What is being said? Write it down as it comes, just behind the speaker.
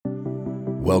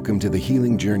Welcome to the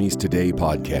Healing Journeys Today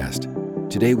podcast.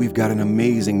 Today we've got an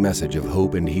amazing message of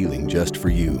hope and healing just for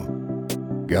you.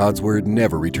 God's word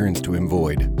never returns to him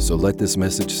void, so let this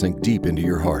message sink deep into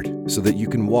your heart so that you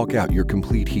can walk out your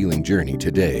complete healing journey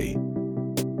today.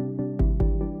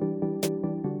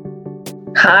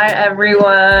 Hi,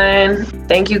 everyone.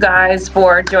 Thank you guys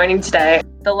for joining today.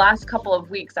 The last couple of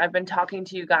weeks, I've been talking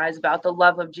to you guys about the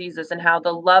love of Jesus and how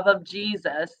the love of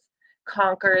Jesus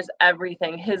conquers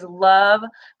everything. His love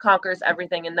conquers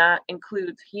everything, and that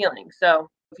includes healing. So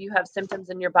if you have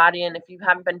symptoms in your body and if you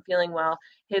haven't been feeling well,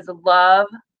 his love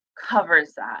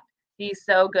covers that. He's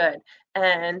so good.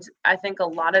 And I think a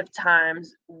lot of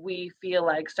times we feel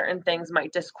like certain things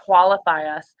might disqualify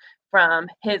us from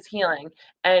his healing,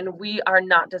 and we are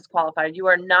not disqualified. You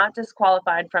are not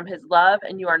disqualified from his love,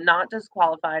 and you are not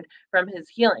disqualified from his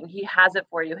healing. He has it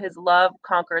for you. His love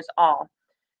conquers all.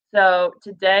 So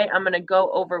today I'm going to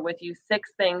go over with you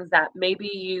 6 things that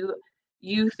maybe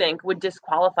you think would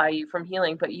disqualify you from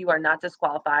healing, but you are not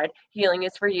disqualified. Healing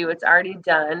is for you. It's already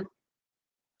done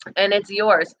and it's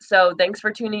yours. So thanks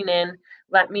for tuning in.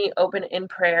 Let me open in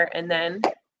prayer and then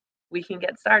we can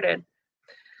get started.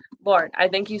 Lord, I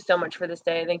thank you so much for this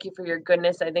day. I thank you for your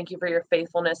goodness. I thank you for your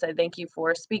faithfulness. I thank you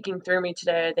for speaking through me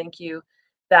today. I thank you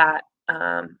that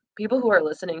people who are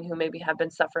listening who maybe have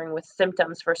been suffering with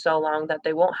symptoms for so long that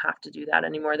they won't have to do that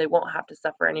anymore. They won't have to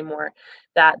suffer anymore.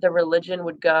 That the religion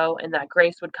would go and that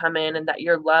grace would come in and that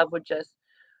your love would just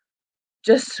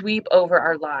sweep over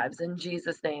our lives. In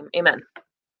Jesus' name, amen.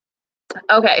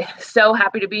 Okay, so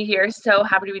happy to be here. So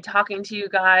happy to be talking to you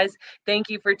guys. Thank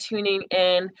you for tuning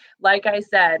in. Like I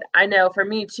said, I know for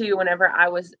me too, whenever I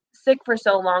was sick for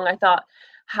so long, I thought,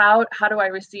 how do I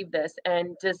receive this?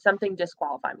 And does something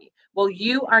disqualify me? Well,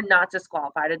 you are not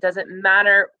disqualified. It doesn't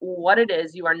matter what it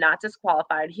is. You are not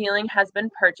disqualified. Healing has been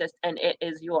purchased and it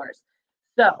is yours.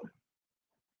 So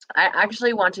I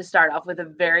actually want to start off with a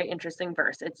very interesting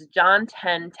verse. It's John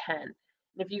 10:10. And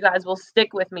if you guys will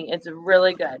stick with me, it's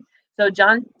really good. So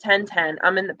John 10:10,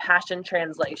 I'm in the Passion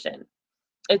Translation.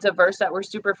 It's a verse that we're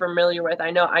super familiar with.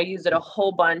 I know I use it a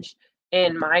whole bunch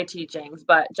in my teachings,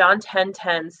 but John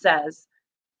 10:10 says,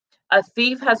 "A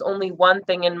thief has only one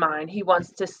thing in mind. He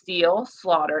wants to steal,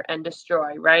 slaughter, and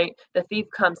destroy," right? The thief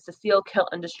comes to steal, kill,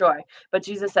 and destroy. But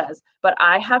Jesus says, "But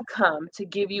I have come to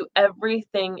give you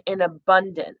everything in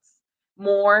abundance,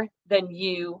 more than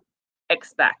you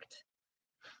expect.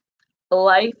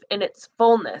 Life in its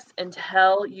fullness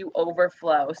until you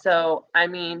overflow." So, I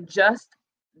mean, just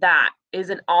that is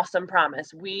an awesome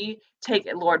promise. We take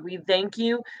it, Lord. We thank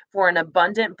you for an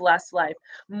abundant, blessed life,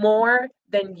 more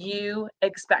than you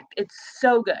expect. It's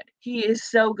so good. He is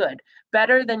so good.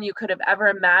 Better than you could have ever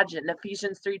imagined.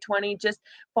 Ephesians 3:20, just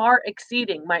far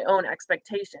exceeding my own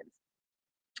expectations.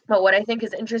 But what I think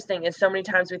is interesting is so many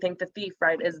times we think the thief,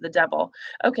 right, is the devil.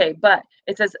 Okay, but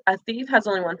it says a thief has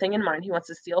only one thing in mind. He wants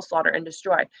to steal, slaughter, and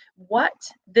destroy.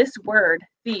 What this word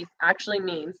thief actually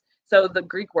means, so the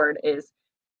Greek word is,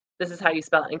 this is how you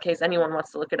spell it. In case anyone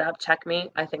wants to look it up, check me.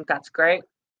 I think that's great.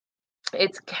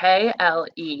 It's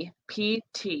Kleptace.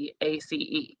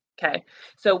 Okay,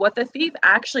 so what the thief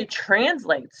actually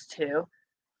translates to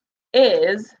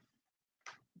is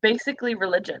basically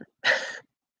religion.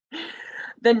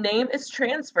 The name is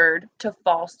transferred to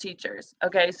false teachers.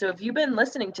 Okay, so if you've been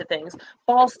listening to things,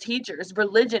 false teachers,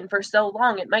 religion for so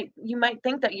long, you might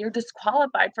think that you're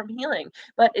disqualified from healing,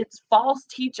 but it's false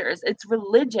teachers, it's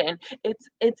religion,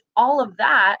 it's all of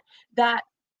that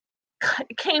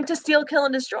came to steal, kill,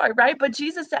 and destroy, right? But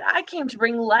Jesus said, "I came to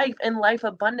bring life and life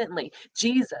abundantly."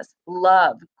 Jesus,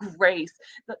 love, grace,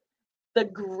 the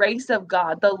grace of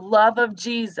God, the love of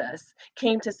Jesus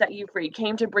came to set you free,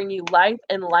 came to bring you life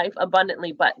and life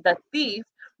abundantly. But the thief,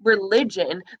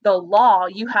 religion, the law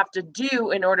you have to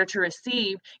do in order to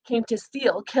receive, came to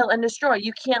steal, kill, and destroy.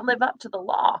 You can't live up to the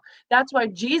law. That's why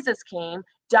Jesus came,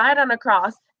 died on a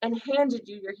cross, and handed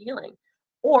you your healing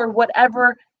or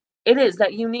whatever it is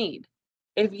that you need.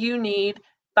 If you need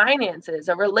finances,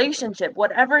 a relationship,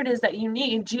 whatever it is that you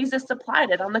need, Jesus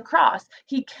supplied it on the cross.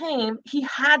 He came, he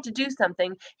had to do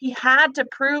something. He had to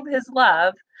prove his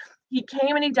love. He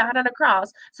came and he died on a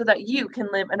cross so that you can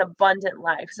live an abundant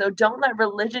life. So don't let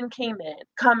religion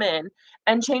come in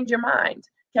and change your mind.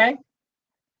 Okay?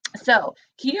 So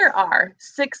here are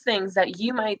 6 things that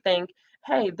you might think,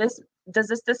 hey, does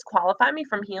this disqualify me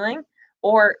from healing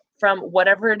or from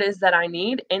whatever it is that I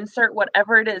need? Insert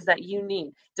whatever it is that you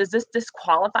need. Does this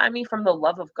disqualify me from the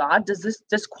love of God? Does this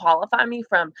disqualify me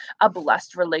from a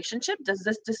blessed relationship? Does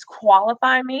this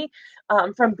disqualify me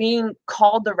from being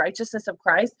called the righteousness of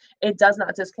Christ? It does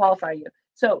not disqualify you.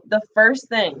 So the first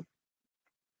thing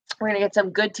We're going to get some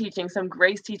good teaching, some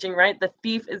grace teaching, right? The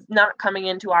thief is not coming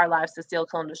into our lives to steal,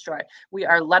 kill, and destroy. We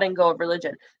are letting go of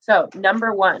religion. So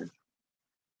number one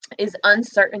is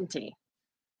uncertainty.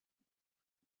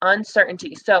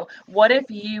 Uncertainty. So what if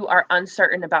you are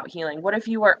uncertain about healing? What if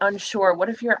you are unsure? What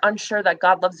if you're unsure that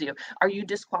God loves you? Are you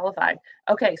disqualified?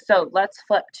 Okay, so let's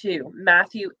flip to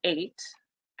Matthew 8.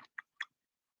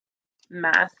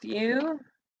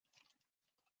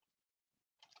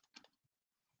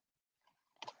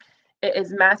 It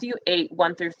is Matthew 8,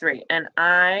 1 through 3. And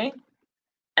I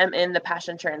am in the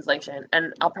Passion Translation.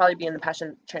 And I'll probably be in the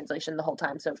Passion Translation the whole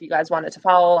time. So if you guys wanted to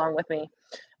follow along with me,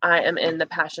 I am in the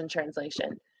Passion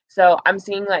Translation. So I'm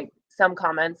seeing like some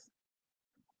comments.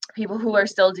 People who are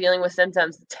still dealing with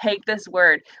symptoms, take this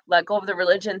word, let go of the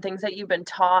religion, things that you've been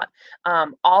taught,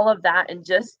 all of that, and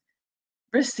just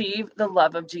receive the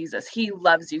love of Jesus. He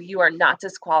loves you. You are not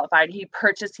disqualified. He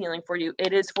purchased healing for you.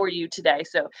 It is for you today.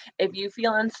 So if you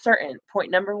feel uncertain,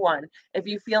 point number one, if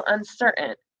you feel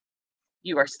uncertain,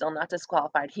 you are still not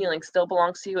disqualified. Healing still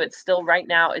belongs to you. It's still right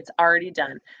now. It's already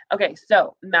done. Okay,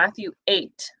 so Matthew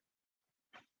 8,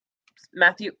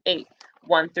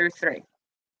 1 through 3.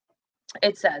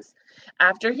 It says,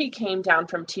 after he came down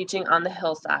from teaching on the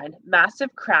hillside,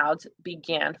 massive crowds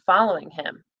began following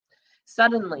him.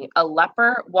 Suddenly, a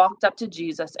leper walked up to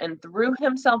Jesus and threw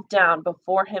himself down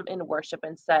before him in worship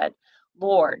and said,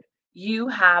 Lord, you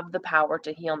have the power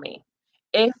to heal me,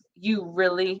 if you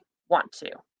really want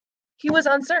to. He was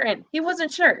uncertain. He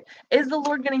wasn't sure. Is the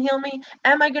Lord going to heal me?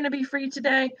 Am I going to be free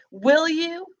today? Will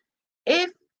you?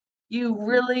 If you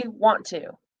really want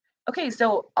to. Okay,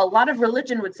 so a lot of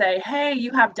religion would say, hey,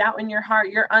 you have doubt in your heart.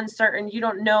 You're uncertain. You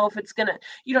don't know if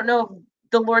you don't know if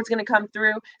the Lord's going to come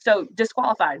through. So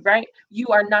disqualified, right? You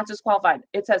are not disqualified.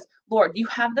 It says, Lord, you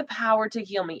have the power to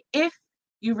heal me if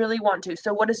you really want to.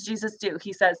 So what does Jesus do?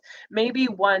 He says, maybe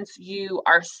once you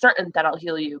are certain that I'll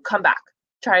heal you, come back.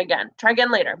 Try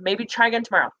again later. Maybe try again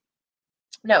tomorrow.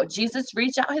 No, Jesus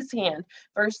reached out his hand,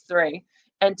 verse 3,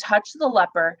 and touched the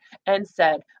leper and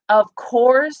said, of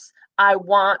course I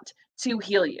want to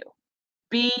heal you.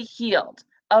 Be healed.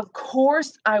 Of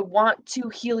course I want to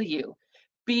heal you.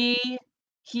 Be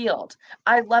healed.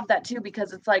 I love that too,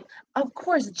 because it's like, of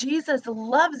course, Jesus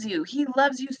loves you. He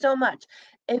loves you so much.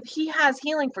 If he has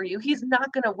healing for you, he's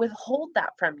not going to withhold that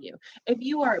from you. If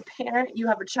you are a parent, you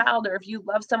have a child, or if you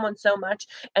love someone so much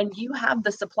and you have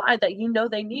the supply that you know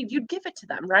they need, you'd give it to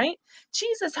them, right?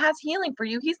 Jesus has healing for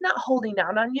you. He's not holding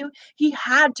out on you. He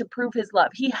had to prove his love.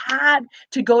 He had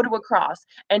to go to a cross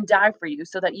and die for you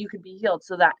so that you could be healed,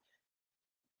 so that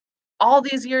all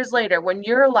these years later, when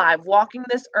you're alive, walking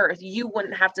this earth, you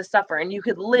wouldn't have to suffer and you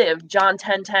could live John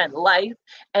 10:10, life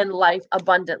and life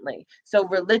abundantly. So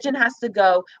religion has to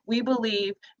go. We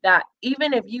believe that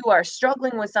even if you are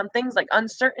struggling with some things like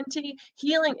uncertainty,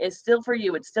 healing is still for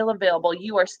you. It's still available.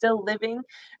 You are still living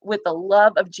with the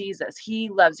love of Jesus. He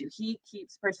loves you. He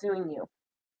keeps pursuing you.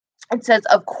 It says,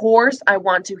 of course, I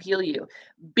want to heal you.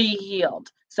 Be healed.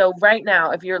 So right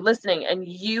now, if you're listening and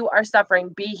you are suffering,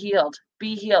 be healed.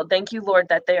 Be healed. Thank you, Lord,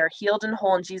 that they are healed and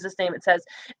whole in Jesus' name. It says,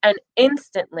 and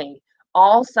instantly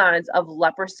all signs of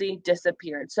leprosy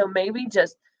disappeared. So maybe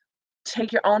just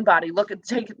take your own body,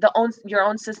 take your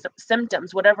own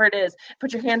symptoms, whatever it is,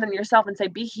 put your hand on yourself and say,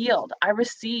 be healed. I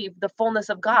receive the fullness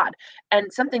of God.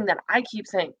 And something that I keep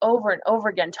saying over and over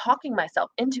again, talking myself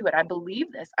into it, I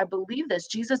believe this,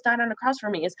 Jesus died on the cross for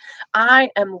me, is I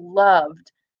am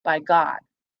loved by God.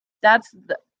 That's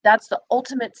the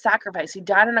ultimate sacrifice. He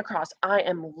died on a cross. I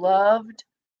am loved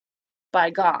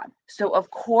by God. So of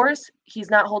course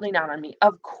he's not holding out on me.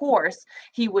 Of course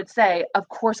he would say, of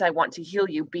course I want to heal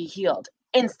you. Be healed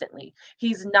instantly.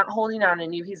 He's not holding out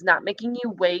on you. He's not making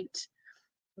you wait.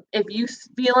 If you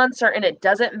feel uncertain, it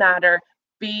doesn't matter.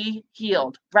 Be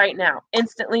healed right now.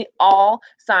 Instantly, all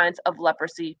signs of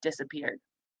leprosy disappeared.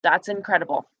 That's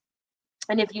incredible.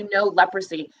 And if you know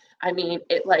leprosy, I mean,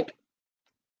 it like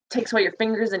takes away your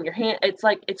fingers and your hand.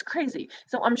 It's crazy.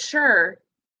 So I'm sure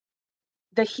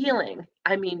the healing,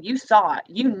 I mean, you saw it,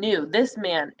 you knew this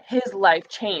man, his life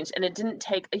changed, and it didn't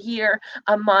take a year,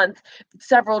 a month,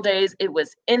 several days. It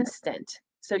was instant.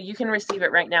 So you can receive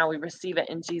it right now. We receive it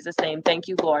in Jesus' name. Thank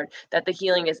you, Lord, that the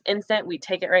healing is instant. We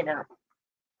take it right now.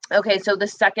 Okay, so the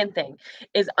second thing,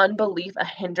 is unbelief a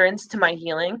hindrance to my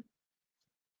healing?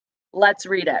 Let's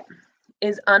read it.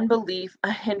 Is unbelief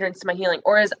a hindrance to my healing?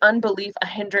 Or is unbelief a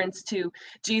hindrance to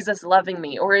Jesus loving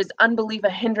me? Or is unbelief a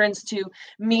hindrance to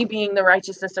me being the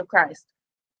righteousness of Christ?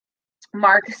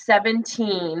 Mark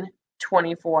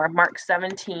 17:24. Mark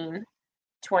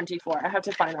 17:24. I have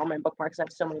to find all my bookmarks. I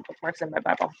have so many bookmarks in my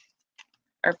Bible.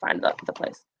 Or find the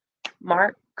place.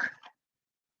 Mark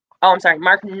I'm sorry,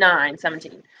 Mark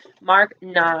 9:17. Mark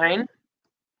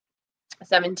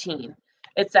 9:17.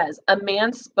 It says, a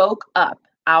man spoke up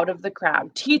out of the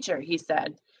crowd. Teacher, he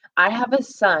said, I have a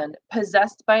son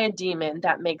possessed by a demon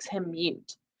that makes him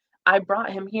mute. I brought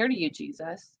him here to you,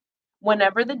 Jesus.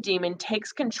 Whenever the demon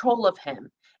takes control of him,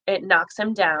 it knocks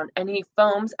him down and he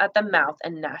foams at the mouth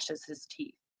and gnashes his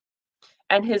teeth,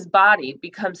 and his body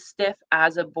becomes stiff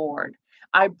as a board.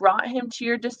 I brought him to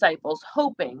your disciples,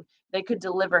 hoping they could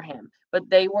deliver him, but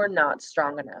they were not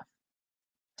strong enough.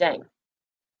 Dang.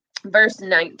 Verse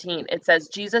 19, it says,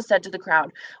 Jesus said to the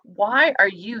crowd, why are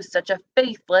you such a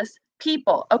faithless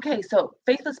people? Okay, so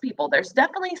faithless people, there's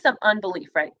definitely some unbelief,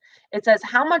 right? It says,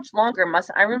 how much longer must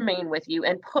I remain with you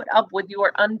and put up with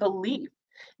your unbelief?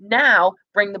 Now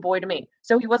bring the boy to me.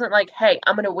 So he wasn't like, hey,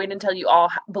 I'm going to wait until you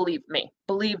all believe me,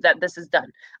 believe that this is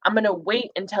done. I'm going to wait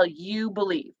until you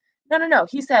believe. No.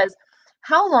 He says,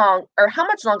 how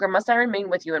much longer must I remain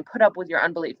with you and put up with your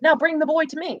unbelief? Now bring the boy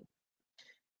to me.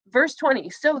 Verse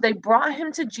 20, so they brought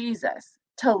him to Jesus,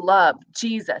 to love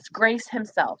Jesus, grace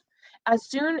himself. As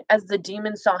soon as the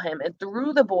demon saw him, it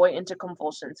threw the boy into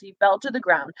convulsions. He fell to the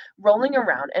ground, rolling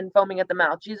around and foaming at the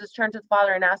mouth. Jesus turned to the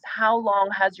father and asked, how long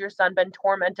has your son been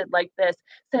tormented like this?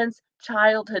 Since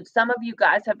childhood. Some of you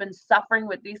guys have been suffering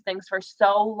with these things for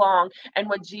so long. And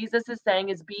what Jesus is saying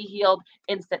is be healed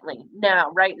instantly,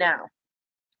 now, right now.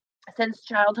 Since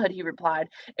childhood, he replied.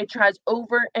 It tries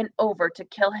over and over to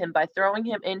kill him by throwing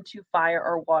him into fire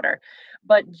or water.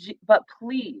 But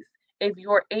please, if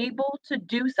you're able to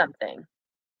do something,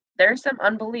 there's some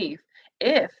unbelief.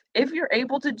 If you're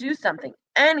able to do something,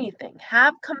 anything,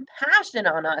 have compassion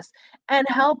on us and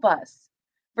help us.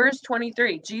 Verse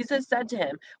 23, Jesus said to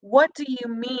him, what do you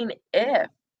mean if?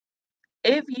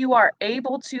 If you are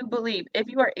able to believe,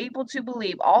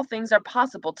 all things are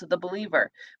possible to the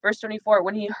believer. Verse 24,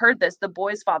 when he heard this, the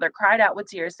boy's father cried out with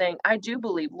tears, saying, I do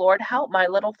believe, Lord, help my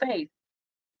little faith.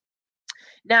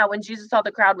 Now, when Jesus saw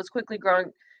the crowd was quickly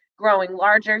growing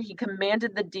larger, he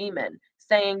commanded the demon,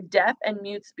 saying, deaf and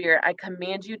mute spirit, I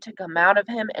command you to come out of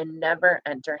him and never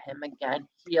enter him again.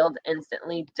 Healed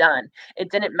instantly, done.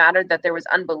 It didn't matter that there was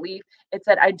unbelief. It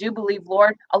said, I do believe,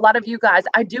 Lord. A lot of you guys,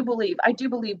 I do believe,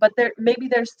 but maybe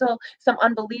there's still some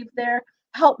unbelief there.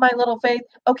 Help my little faith.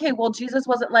 Okay, well, Jesus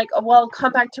wasn't like, oh, well,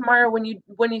 come back tomorrow when you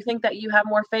think that you have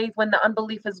more faith, when the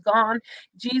unbelief is gone.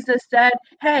 Jesus said,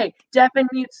 hey, deaf and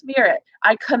mute spirit,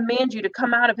 I command you to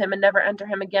come out of him and never enter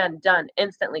him again. Done.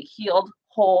 Instantly healed,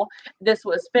 whole. This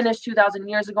was finished 2,000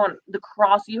 years ago on the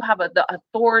cross. You have the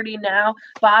authority now.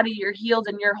 Body, you're healed,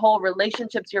 and your whole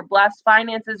relationships, you're blessed.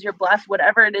 Finances, you're blessed.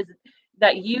 Whatever it is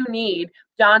that you need.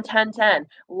 John 10:10.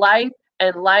 Life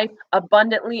and life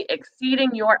abundantly,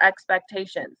 exceeding your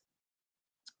expectations.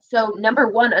 So number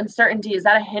one, uncertainty. Is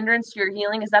that a hindrance to your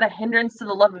healing? Is that a hindrance to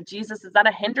the love of Jesus? Is that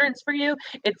a hindrance for you?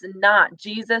 It's not.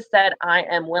 Jesus said, I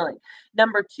am willing.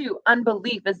 Number two,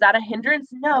 unbelief. Is that a hindrance?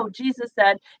 No. Jesus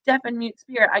said, deaf and mute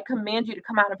spirit, I command you to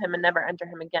come out of him and never enter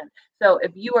him again. So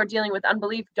if you are dealing with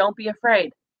unbelief, don't be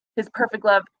afraid. His perfect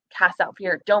love casts out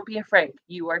fear. Don't be afraid.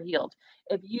 You are healed.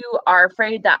 If you are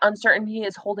afraid that uncertainty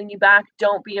is holding you back,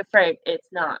 don't be afraid. It's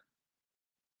not.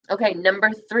 Okay,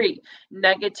 number three,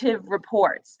 negative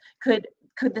reports. Could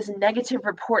this negative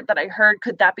report that I heard,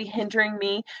 could that be hindering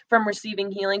me from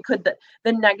receiving healing? Could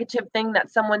the negative thing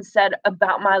that someone said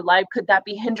about my life, could that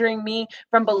be hindering me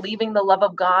from believing the love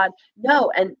of God? No,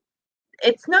 and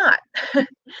it's not.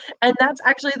 And that's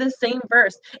actually the same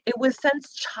verse. It was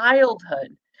since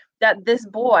childhood that this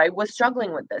boy was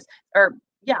struggling with this. Or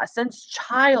yeah, since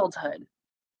childhood.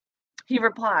 He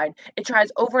replied, it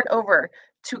tries over and over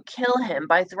to kill him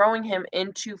by throwing him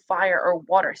into fire or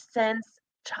water since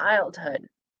childhood.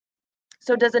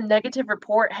 So does a negative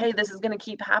report, hey, this is going to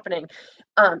keep happening,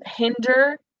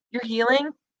 hinder your healing?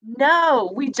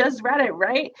 No, we just read it,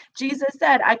 right? Jesus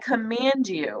said, I command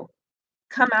you,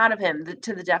 come out of him,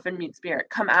 to the deaf and mute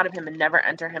spirit, come out of him and never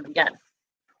enter him again.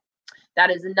 That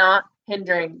is not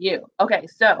hindering you. Okay,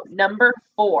 so number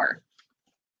 4.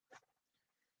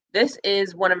 This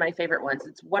is one of my favorite ones.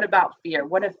 It's what about fear?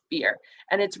 What if fear?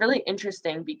 And it's really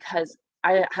interesting because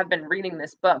I have been reading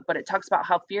this book, but it talks about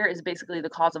how fear is basically the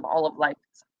cause of all of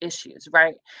life's issues,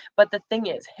 right? But the thing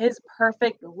is, his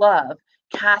perfect love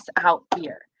casts out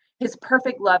fear. His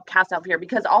perfect love casts out fear,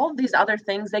 because all of these other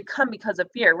things, they come because of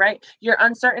fear, right? You're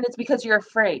uncertain, it's because you're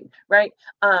afraid, right?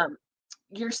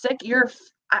 You're sick,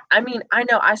 I mean, I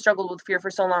know I struggled with fear for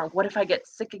so long. What if I get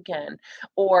sick again?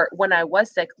 Or when I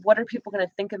was sick, what are people going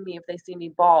to think of me if they see me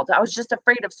bald? I was just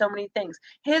afraid of so many things.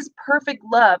 His perfect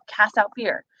love casts out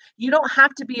fear. You don't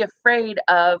have to be afraid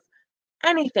of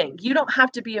anything. You don't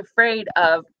have to be afraid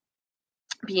of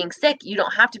being sick. You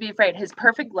don't have to be afraid. His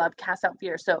perfect love casts out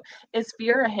fear. So is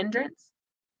fear a hindrance?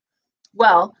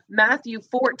 Well, Matthew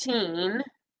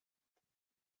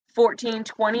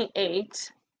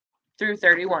 14:28 through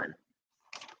 31.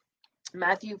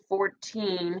 Matthew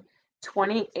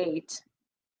 14:28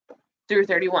 through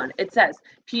 31. It says,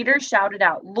 Peter shouted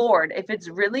out, Lord, if it's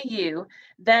really you,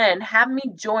 then have me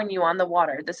join you on the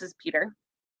water. This is Peter.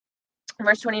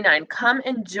 Verse 29, come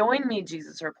and join me,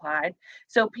 Jesus replied.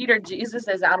 So Jesus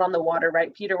is out on the water,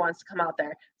 right? Peter wants to come out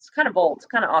there. It's kind of bold. It's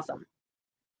kind of awesome.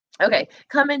 Okay,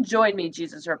 come and join me,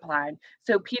 Jesus replied.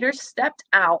 So Peter stepped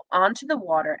out onto the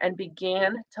water and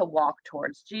began to walk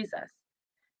towards Jesus.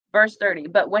 Verse 30,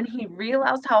 but when he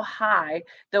realized how high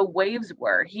the waves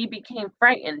were, he became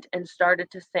frightened and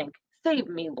started to sink. Save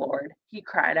me, Lord, he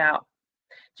cried out.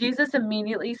 Jesus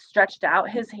immediately stretched out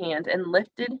his hand and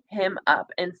lifted him up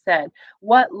and said,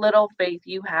 what little faith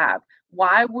you have.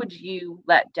 Why would you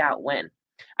let doubt win?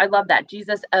 I love that.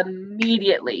 Jesus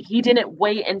immediately, he didn't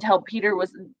wait until Peter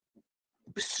was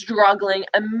struggling.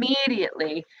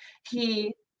 Immediately,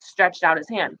 he stretched out his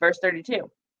hand. Verse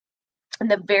 32. In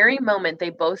the very moment they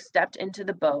both stepped into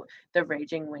the boat, the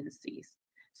raging wind ceased.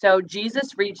 So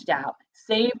Jesus reached out,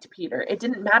 saved Peter. It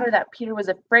didn't matter that Peter was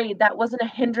afraid. That wasn't a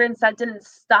hindrance. That didn't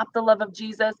stop the love of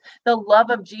Jesus. The love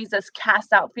of Jesus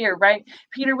cast out fear, right?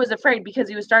 Peter was afraid because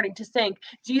he was starting to sink.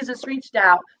 Jesus reached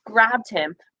out, grabbed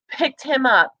him, picked him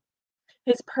up.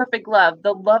 His perfect love,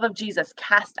 the love of Jesus,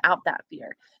 cast out that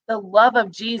fear. The love of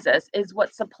Jesus is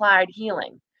what supplied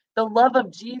healing. The love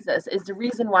of Jesus is the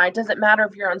reason why it doesn't matter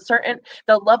if you're uncertain.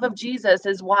 The love of Jesus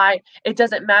is why it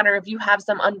doesn't matter if you have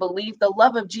some unbelief. The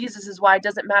love of Jesus is why it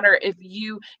doesn't matter if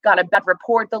you got a bad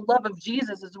report. The love of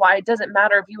Jesus is why it doesn't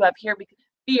matter if you have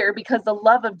fear, because the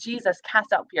love of Jesus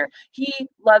casts out fear. He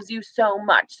loves you so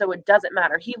much, so it doesn't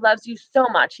matter. He loves you so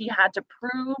much. He had to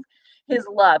prove his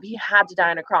love. He had to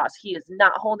die on a cross. He is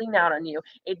not holding out on you.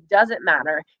 It doesn't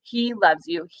matter. He loves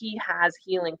you. He has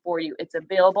healing for you. It's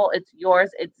available. It's yours.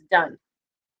 It's done.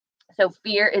 So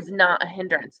fear is not a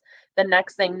hindrance. The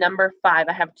next thing, number 5,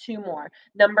 I have 2 more.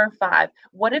 Number 5,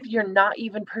 what if you're not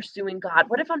even pursuing God?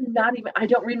 What if I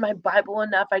don't read my Bible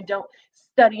enough? I don't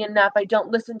study enough. I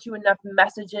don't listen to enough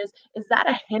messages. Is that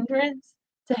a hindrance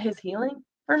to his healing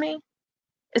for me?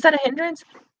 Is that a hindrance?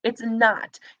 It's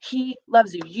not. He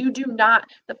loves you.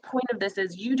 The point of this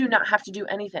is you do not have to do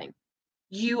anything.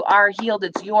 You are healed.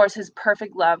 It's yours. His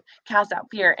perfect love casts out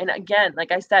fear. And again,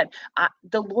 like I said,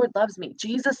 the Lord loves me.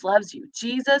 Jesus loves you.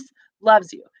 Jesus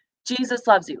loves you. Jesus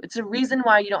loves you. It's a reason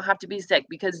why you don't have to be sick,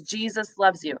 because Jesus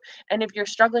loves you. And if you're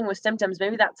struggling with symptoms,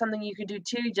 maybe that's something you could do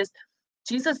too.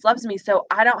 Jesus loves me, so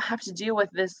I don't have to deal with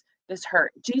this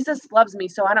hurt. Jesus loves me,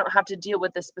 so I don't have to deal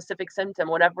with this specific symptom,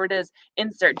 whatever it is,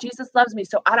 insert. Jesus loves me,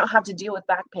 so I don't have to deal with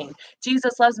back pain.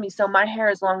 Jesus loves me, so my hair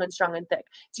is long and strong and thick.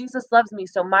 Jesus loves me,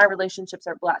 so my relationships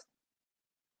are blessed.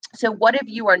 So what if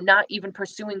you are not even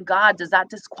pursuing God? Does that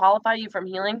disqualify you from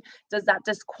healing? Does that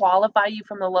disqualify you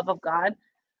from the love of God?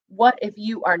 What if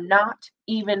you are not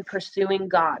even pursuing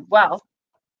God? Well,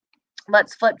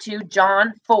 let's flip to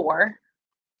John 4,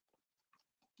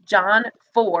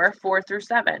 4 through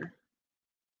 7.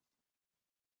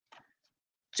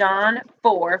 John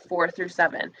 4, 4 through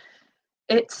 7.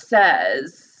 It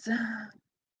says,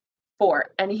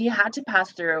 4, and he had to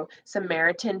pass through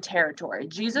Samaritan territory.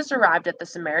 Jesus arrived at the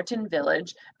Samaritan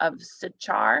village of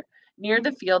Sychar, near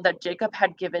the field that Jacob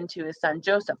had given to his son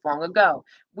Joseph long ago.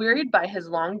 Wearied by his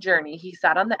long journey, he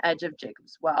sat on the edge of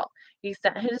Jacob's well. He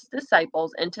sent his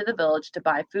disciples into the village to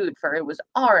buy food, for it was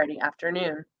already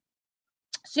afternoon.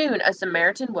 Soon, a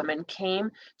Samaritan woman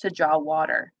came to draw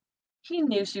water. He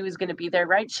knew she was going to be there,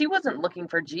 right? She wasn't looking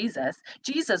for Jesus.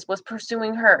 Jesus was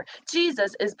pursuing her.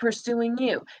 Jesus is pursuing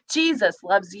you. Jesus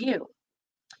loves you.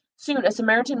 Soon, a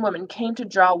Samaritan woman came to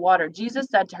draw water. Jesus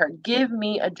said to her, give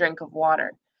me a drink of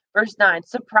water. Verse 9,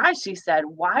 surprised, she said,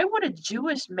 why would a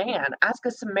Jewish man ask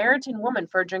a Samaritan woman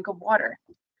for a drink of water?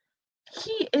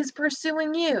 He is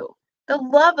pursuing you. The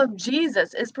love of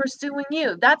Jesus is pursuing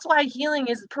you. That's why healing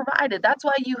is provided. That's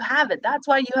why you have it. That's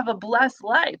why you have a blessed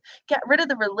life. Get rid of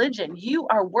the religion. You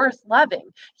are worth loving.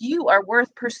 You are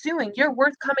worth pursuing. You're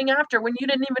worth coming after when you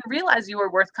didn't even realize you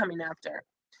were worth coming after.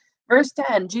 Verse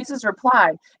 10, Jesus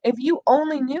replied, if you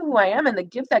only knew who I am and the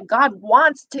gift that God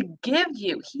wants to give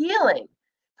you, healing,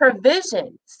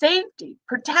 provision, safety,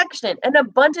 protection, an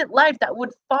abundant life that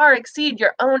would far exceed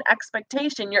your own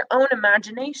expectation, your own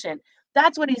imagination.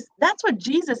 That's what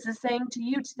Jesus is saying to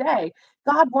you today.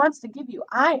 God wants to give you.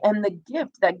 I am the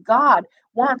gift that God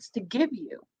wants to give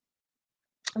you.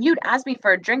 You'd ask me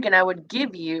for a drink and I would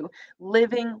give you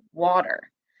living water.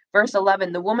 Verse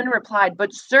 11, the woman replied,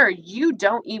 "But sir, you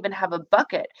don't even have a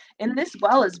bucket, and this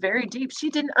well is very deep." She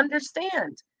didn't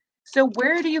understand. So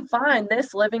where do you find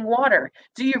this living water?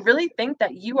 Do you really think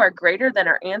that you are greater than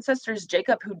our ancestors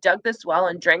Jacob, who dug this well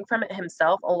and drank from it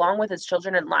himself, along with his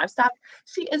children and livestock?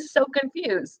 She is so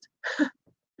confused.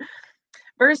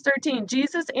 Verse 13,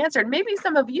 Jesus answered, maybe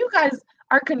some of you guys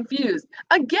are confused.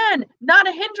 Again, not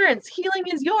a hindrance. Healing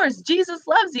is yours. Jesus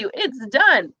loves you. It's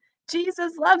done.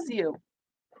 Jesus loves you.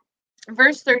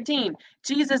 Verse 13,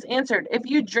 Jesus answered, if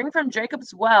you drink from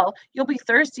Jacob's well, you'll be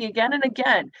thirsty again and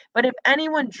again. But if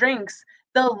anyone drinks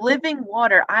the living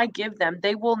water I give them,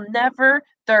 they will never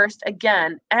thirst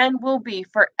again and will be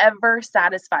forever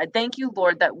satisfied. Thank you,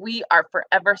 Lord, that we are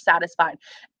forever satisfied.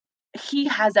 He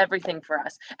has everything for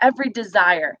us, every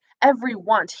desire, every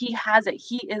want. He has it.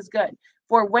 He is good.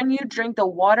 For when you drink the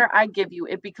water I give you,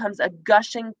 it becomes a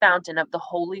gushing fountain of the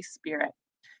Holy Spirit,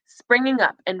 springing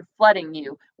up and flooding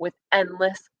you with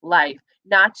endless life.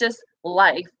 Not just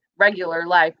life, regular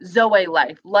life, Zoe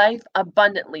life, life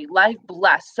abundantly, life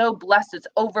blessed, so blessed it's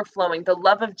overflowing. The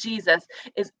love of Jesus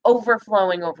is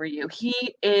overflowing over you.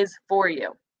 He is for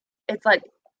you. It's like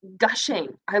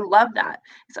gushing. I love that.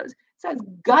 So it says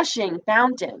gushing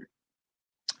fountain.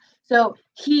 So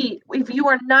if you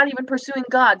are not even pursuing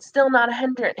God, still not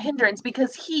a hindrance,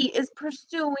 because he is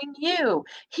pursuing you.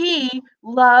 He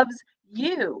loves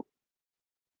you.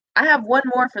 I have one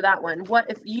more for that one. What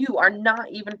if you are not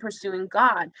even pursuing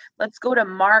God? Let's go to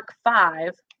Mark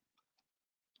 5.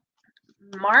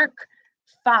 Mark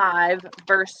 5,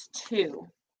 verse 2.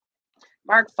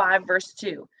 Mark 5, verse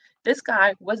 2. This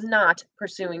guy was not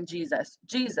pursuing Jesus.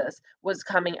 Jesus was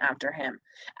coming after him.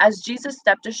 As Jesus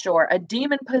stepped ashore, a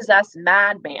demon-possessed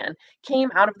madman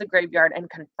came out of the graveyard and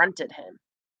confronted him.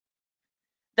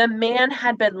 The man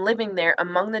had been living there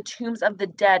among the tombs of the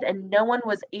dead, and no one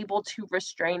was able to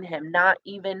restrain him, not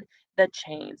even with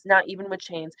chains.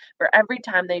 For every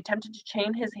time they attempted to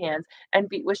chain his hands and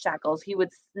beat with shackles, he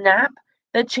would snap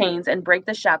the chains and break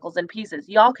the shackles in pieces.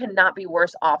 Y'all cannot be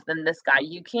worse off than this guy.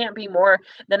 You can't be more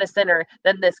than a sinner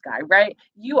than this guy, right?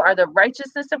 You are the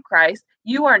righteousness of Christ.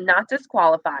 You are not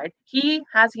disqualified. He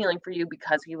has healing for you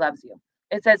because he loves you.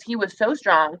 It says he was so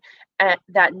strong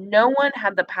that no one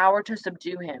had the power to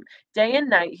subdue him. Day and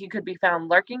night he could be found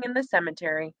lurking in the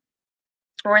cemetery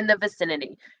or in the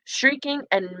vicinity, shrieking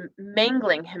and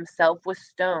mangling himself with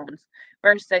stones.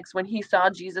 Verse 6, when he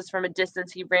saw Jesus from a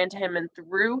distance, he ran to him and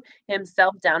threw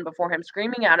himself down before him,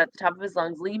 screaming out at the top of his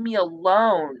lungs, "Leave me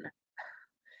alone.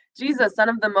 Jesus, Son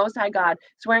of the Most High God,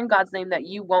 swear in God's name that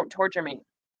you won't torture me."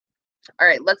 All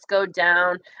right, let's go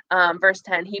down. Verse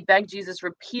 10, he begged Jesus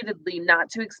repeatedly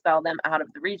not to expel them out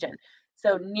of the region.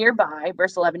 So nearby,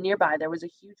 verse 11, nearby, there was a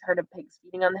huge herd of pigs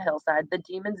feeding on the hillside. The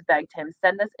demons begged him,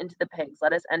 "Send us into the pigs,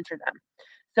 let us enter them."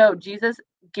 So Jesus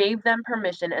gave them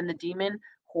permission, and the demon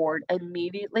horde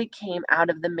immediately came out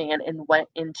of the man and went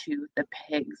into the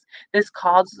pigs. This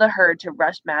caused the herd to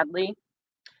rush madly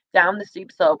down the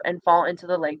steep slope and fall into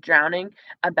the lake, drowning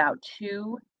about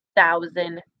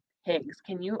 2,000 pigs.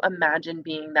 Can you imagine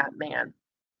being that man?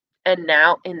 And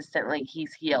now instantly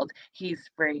he's healed. He's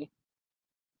free.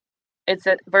 It's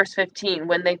at verse 15.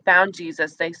 When they found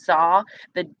Jesus, they saw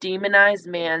the demonized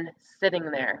man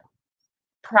sitting there,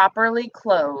 properly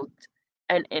clothed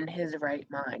and in his right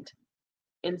mind.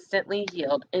 Instantly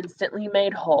healed, instantly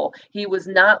made whole. He was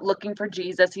not looking for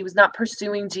Jesus. He was not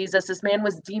pursuing Jesus. This man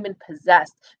was demon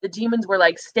possessed. The demons were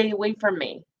like, "Stay away from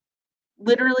me."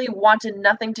 Literally wanted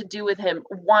nothing to do with him,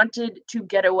 wanted to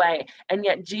get away. And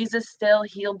yet Jesus still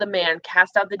healed the man,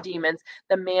 cast out the demons,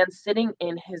 the man sitting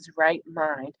in his right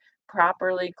mind,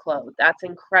 properly clothed. That's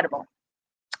incredible.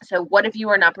 So what if you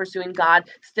are not pursuing God?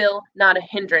 Still not a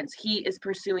hindrance. He is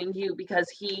pursuing you because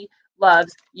he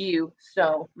loves you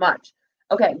so much.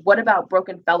 Okay, what about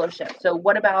broken fellowship? So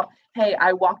what about, hey,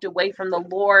 I walked away from the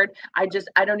Lord. I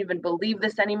don't even believe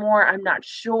this anymore. I'm not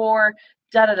sure.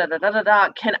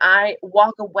 Can I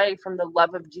walk away from the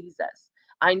love of Jesus?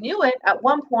 I knew it at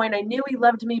one point. I knew he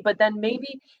loved me, but then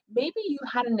maybe you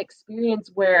had an experience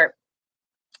where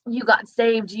you got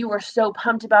saved, you were so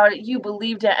pumped about it, you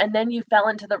believed it, and then you fell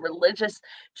into the religious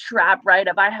trap, right?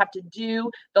 Of I have to do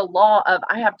the law, of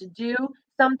I have to do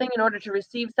something in order to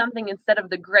receive something, instead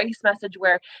of the grace message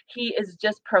where he is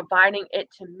just providing it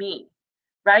to me,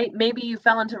 right? Maybe you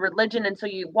fell into religion and so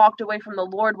you walked away from the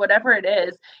Lord. Whatever it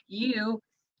is, you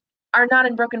are not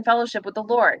in broken fellowship with the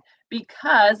Lord,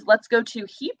 because let's go to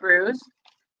Hebrews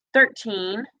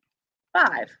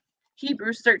 13:5.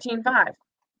 Hebrews 13:5.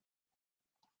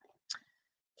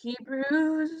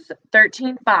 Hebrews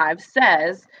 13:5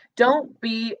 says, don't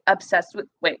be obsessed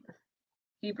with,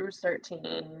 Hebrews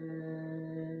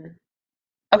 13.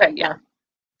 Okay, yeah.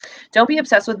 Don't be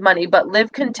obsessed with money, but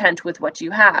live content with what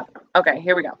you have. Okay,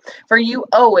 here we go. For you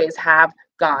always have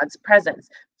God's presence.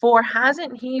 For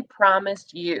hasn't he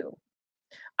promised you,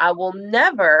 I will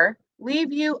never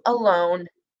leave you alone,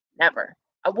 never.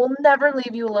 I will never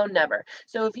leave you alone, never.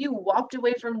 So if you walked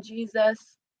away from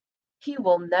Jesus, he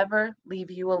will never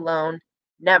leave you alone,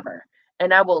 never.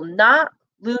 And I will not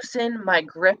loosen my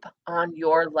grip on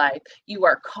your life. You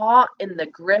are caught in the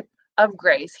grip of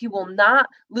grace. He will not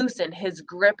loosen his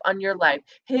grip on your life.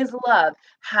 His love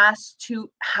has to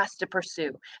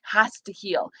pursue, has to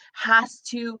heal, has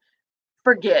to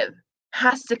forgive,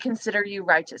 has to consider you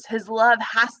righteous. His love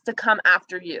has to come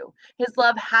after you. His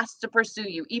love has to pursue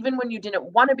you. Even when you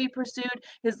didn't want to be pursued,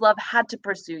 his love had to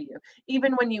pursue you.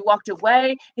 Even when you walked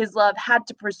away, his love had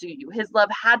to pursue you. His love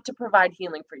had to provide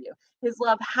healing for you. His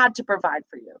love had to provide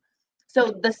for you.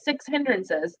 So the 6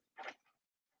 hindrances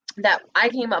that I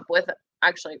came up with,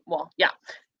 actually, well, yeah,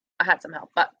 I had some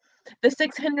help, but the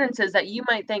 6 hindrances that you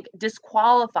might think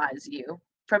disqualifies you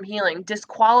from healing,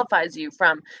 disqualifies you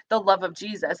from the love of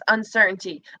Jesus: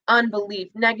 uncertainty, unbelief,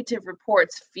 negative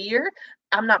reports, fear,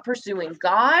 I'm not pursuing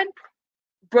God,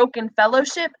 broken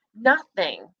fellowship.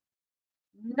 Nothing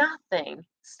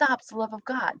stops the love of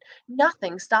God.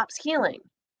 Nothing stops healing.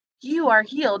 You are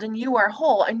healed and you are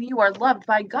whole and you are loved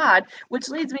by God, which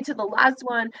leads me to the last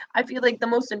one. I feel like the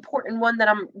most important one that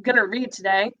I'm going to read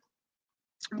today.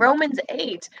 Romans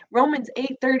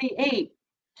 8:38.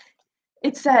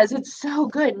 It says, it's so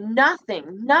good.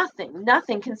 Nothing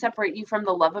can separate you from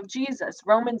the love of Jesus.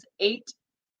 Romans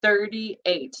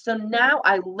 8:38. So now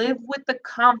I live with the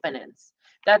confidence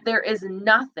that there is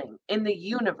nothing in the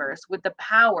universe with the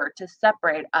power to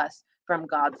separate us from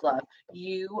God's love.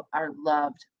 You are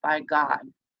loved by God.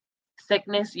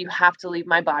 Sickness, you have to leave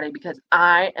my body because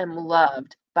I am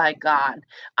loved by God.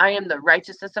 I am the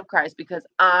righteousness of Christ because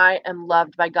I am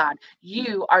loved by God.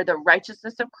 You are the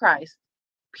righteousness of Christ,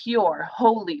 pure,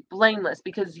 holy, blameless,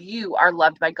 because you are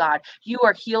loved by God. You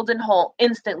are healed and whole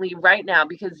instantly right now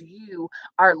because you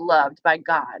are loved by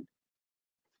God.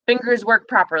 Fingers work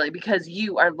properly because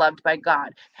you are loved by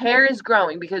God. Hair is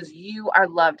growing because you are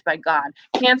loved by God.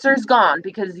 Cancer is gone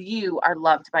because you are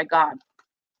loved by God.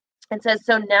 It says,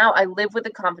 so now I live with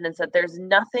the confidence that there's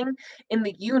nothing in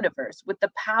the universe with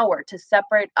the power to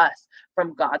separate us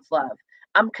from God's love.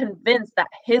 I'm convinced that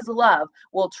his love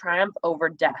will triumph over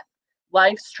death,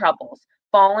 life's troubles,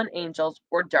 fallen angels,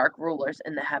 or dark rulers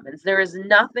in the heavens. There is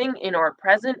nothing in our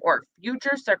present or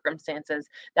future circumstances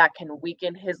that can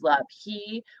weaken his love.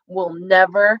 He will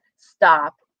never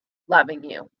stop loving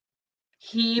you.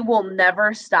 He will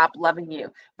never stop loving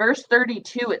you. Verse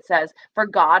 32, it says, for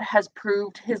God has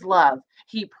proved his love.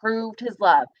 He proved his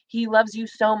love. He loves you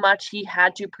so much, he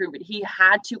had to prove it. He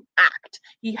had to act.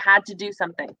 He had to do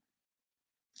something.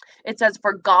 It says,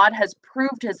 for God has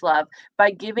proved his love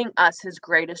by giving us his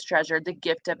greatest treasure, the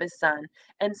gift of his son.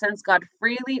 And since God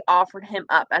freely offered him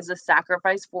up as a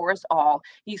sacrifice for us all,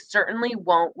 he certainly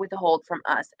won't withhold from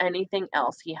us anything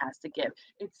else he has to give.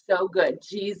 It's so good.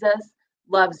 Jesus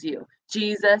loves you.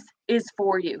 Jesus is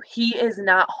for you. He is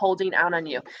not holding out on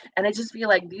you. And I just feel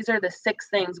like these are the 6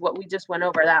 things, what we just went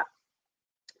over, that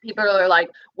people are like,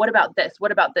 what about this?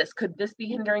 What about this? Could this be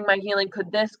hindering my healing? Could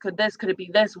it be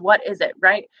this? What is it?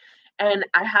 Right? And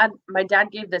my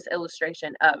dad gave this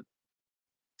illustration of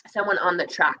someone on the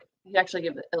track. He actually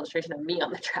gave the illustration of me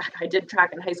on the track. I did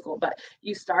track in high school, but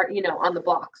you start, on the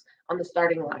blocks, on the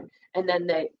starting line, and then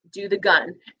they do the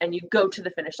gun and you go to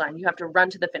the finish line. You have to run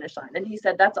to the finish line. And he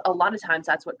said that's a lot of times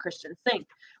that's what Christians think.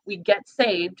 We get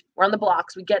saved, we're on the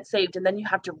blocks, we get saved, and then you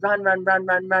have to run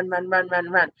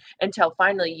until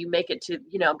finally you make it to,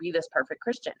 be this perfect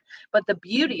Christian. But the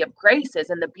beauty of grace is,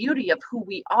 and the beauty of who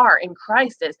we are in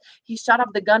Christ is, he shot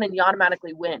off the gun and you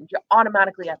automatically win. You're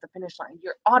automatically at the finish line.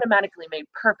 You're automatically made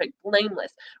perfect,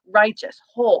 blameless, righteous,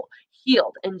 whole,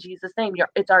 healed in Jesus' name.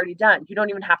 It's already done. You don't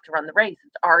even have to run the race.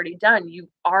 It's already done. You've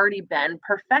already been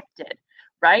perfected,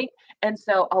 right? And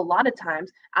so a lot of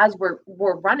times as we're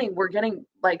running, we're getting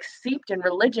like seeped in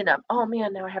religion of, oh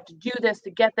man, now I have to do this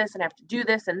to get this, and I have to do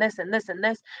this and this and this and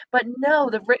this. But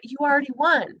no, you already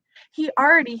won. He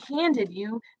already handed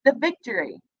you the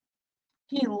victory.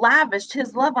 He lavished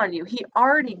his love on you. He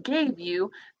already gave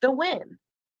you the win.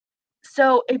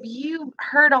 So if you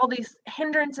heard all these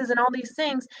hindrances and all these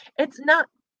things,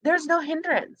 there's no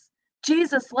hindrance.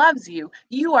 Jesus loves you.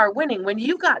 You are winning. When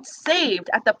you got saved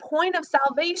at the point of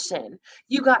salvation,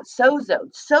 you got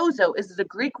sozoed. Sozo is the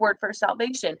Greek word for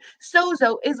salvation.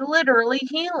 Sozo is literally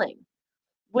healing.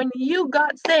 When you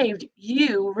got saved,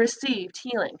 you received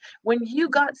healing. When you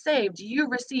got saved, you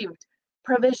received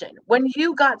provision. When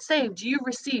you got saved, you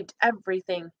received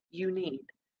everything you need.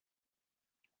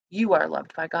 You are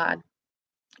loved by God.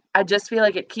 I just feel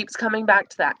like it keeps coming back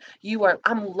to that.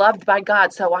 I'm loved by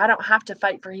God, so I don't have to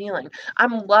fight for healing.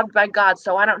 I'm loved by God,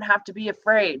 so I don't have to be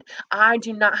afraid. I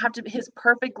do not have to. His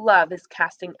perfect love is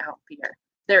casting out fear.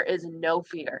 There is no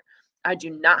fear. I do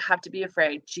not have to be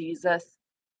afraid. Jesus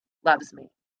loves me.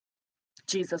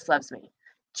 Jesus loves me.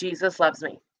 Jesus loves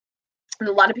me. And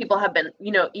a lot of people have been,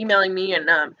 emailing me and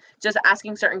just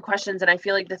asking certain questions. And I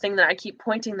feel like the thing that I keep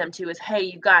pointing them to is, hey,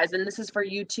 you guys, and this is for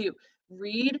you too,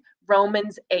 read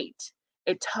Romans 8.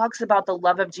 It talks about the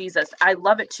love of Jesus. I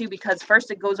love it too, because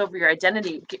first it goes over your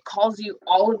identity. It calls you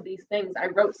all of these things. I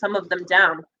wrote some of them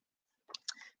down,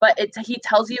 but he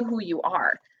tells you who you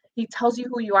are. He tells you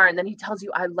who you are, and then he tells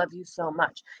you, I love you so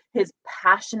much. His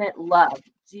passionate love,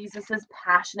 Jesus's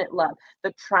passionate love,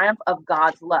 the triumph of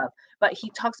God's love. But he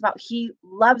talks about he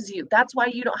loves you. That's why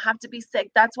you don't have to be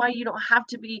sick. That's why you don't have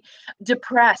to be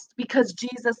depressed, because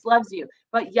Jesus loves you.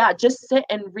 But yeah, just sit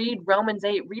and read Romans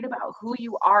 8. Read about who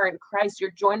you are in Christ.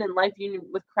 You're joined in life union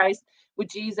with Christ, with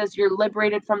Jesus. You're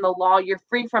liberated from the law. You're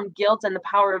free from guilt and the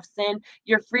power of sin.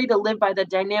 You're free to live by the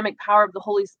dynamic power of the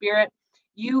Holy Spirit.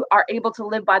 You are able to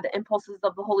live by the impulses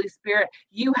of the Holy Spirit.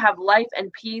 You have life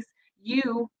and peace.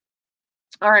 You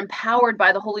are empowered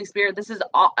by the Holy Spirit. This is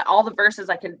all the verses.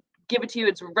 I can give it to you.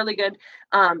 It's really good.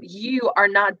 You are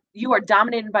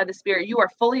dominated by the Spirit. You are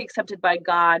fully accepted by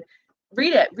God.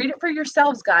 Read it for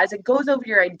yourselves, guys. It goes over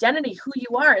your identity, who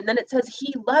you are. And then it says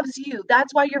he loves you.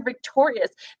 That's why you're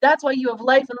victorious. That's why you have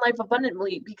life and life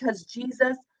abundantly, because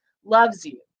Jesus loves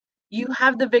you. You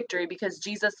have the victory because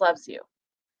Jesus loves you.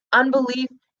 Unbelief,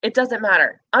 it doesn't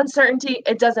matter. Uncertainty,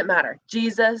 it doesn't matter.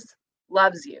 Jesus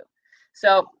loves you.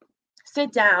 So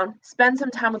sit down, spend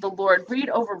some time with the Lord, read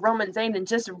over Romans 8, and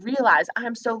just realize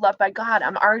I'm so loved by God.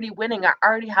 I'm already winning. I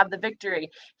already have the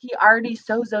victory. He already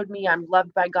sozoed me. I'm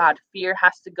loved by God. Fear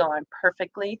has to go. I'm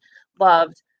perfectly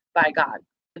loved by God.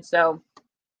 And so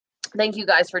thank you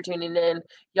guys for tuning in.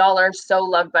 Y'all are so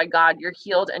loved by God. You're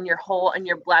healed and you're whole and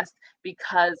you're blessed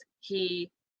because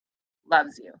he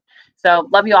loves you. So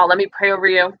love you all. Let me pray over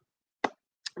you.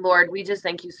 Lord, we just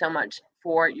thank you so much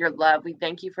for your love. We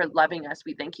thank you for loving us.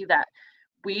 We thank you that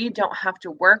we don't have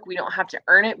to work. We don't have to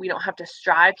earn it. We don't have to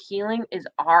strive. Healing is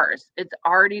ours. It's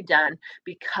already done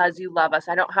because you love us.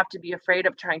 I don't have to be afraid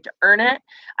of trying to earn it.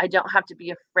 I don't have to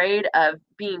be afraid of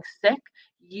being sick.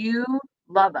 You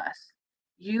love us.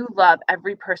 You love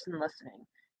every person listening.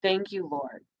 Thank you,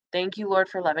 Lord. Thank you, Lord,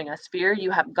 for loving us. Fear,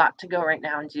 you have got to go right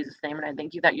now in Jesus' name. And I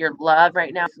thank you that your love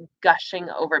right now is gushing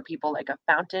over people like a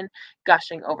fountain,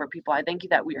 gushing over people. I thank you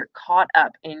that we are caught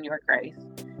up in your grace.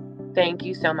 Thank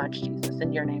you so much, Jesus.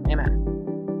 In your name, amen.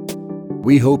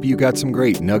 We hope you got some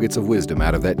great nuggets of wisdom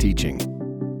out of that teaching.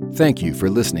 Thank you for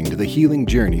listening to the Healing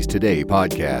Journeys Today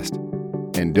podcast.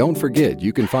 And don't forget,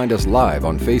 you can find us live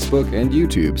on Facebook and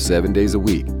YouTube 7 days a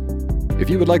week. If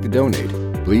you would like to donate,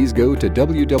 please go to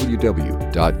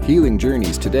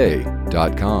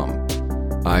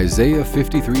www.healingjourneystoday.com. Isaiah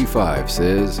 53:5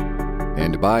 says,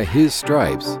 "And by his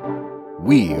stripes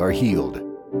we are healed."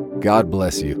 God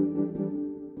bless you.